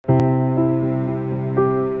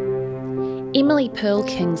Emily Pearl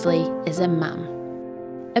Kingsley is a mum.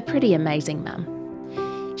 A pretty amazing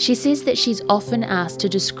mum. She says that she's often asked to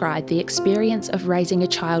describe the experience of raising a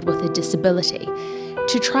child with a disability,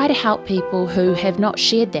 to try to help people who have not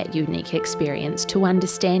shared that unique experience to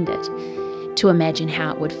understand it, to imagine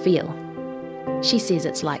how it would feel. She says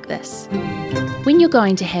it's like this. When you're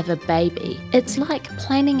going to have a baby, it's like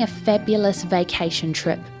planning a fabulous vacation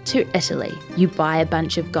trip to Italy. You buy a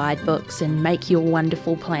bunch of guidebooks and make your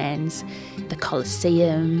wonderful plans. The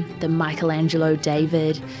Colosseum, the Michelangelo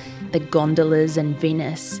David, the gondolas in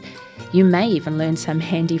Venice. You may even learn some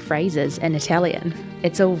handy phrases in Italian.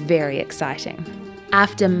 It's all very exciting.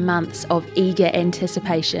 After months of eager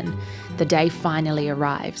anticipation, the day finally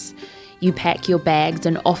arrives. You pack your bags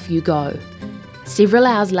and off you go. Several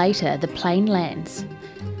hours later, the plane lands.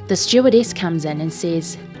 The stewardess comes in and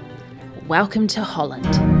says, "Welcome to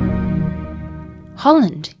Holland."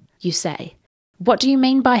 Holland, you say. What do you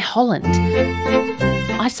mean by Holland?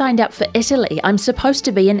 I signed up for Italy. I'm supposed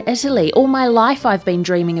to be in Italy. All my life I've been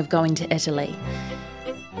dreaming of going to Italy.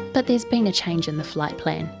 But there's been a change in the flight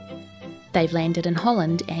plan. They've landed in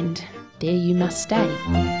Holland and there you must stay.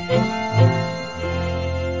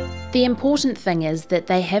 The important thing is that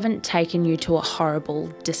they haven't taken you to a horrible,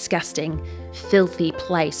 disgusting, filthy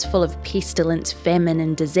place full of pestilence, famine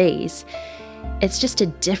and disease. It's just a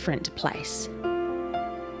different place.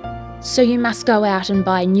 So you must go out and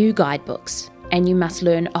buy new guidebooks, and you must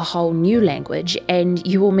learn a whole new language, and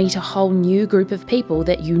you will meet a whole new group of people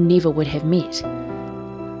that you never would have met.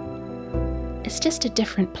 It's just a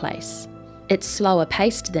different place. It's slower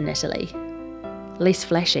paced than Italy, less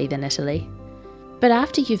flashy than Italy. But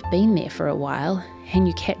after you've been there for a while and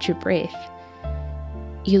you catch your breath,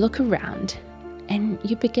 you look around and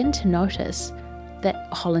you begin to notice that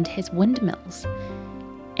Holland has windmills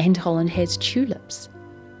and Holland has tulips.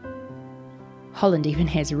 Holland even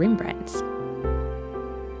has Rembrandts.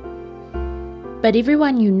 But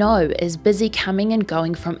everyone you know is busy coming and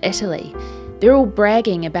going from Italy. They're all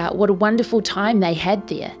bragging about what a wonderful time they had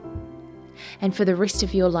there. And for the rest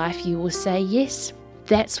of your life you will say, yes,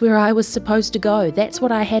 that's where I was supposed to go. That's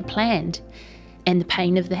what I had planned. And the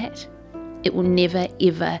pain of that, it will never,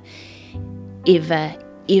 ever, ever,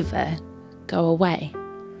 ever go away.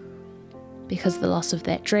 Because the loss of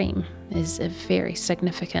that dream is a very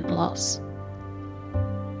significant loss.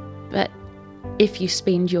 But if you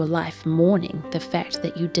spend your life mourning the fact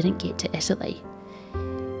that you didn't get to Italy,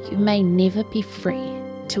 you may never be free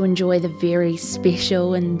to enjoy the very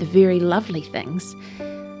special and the very lovely things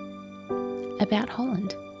about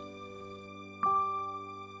Holland.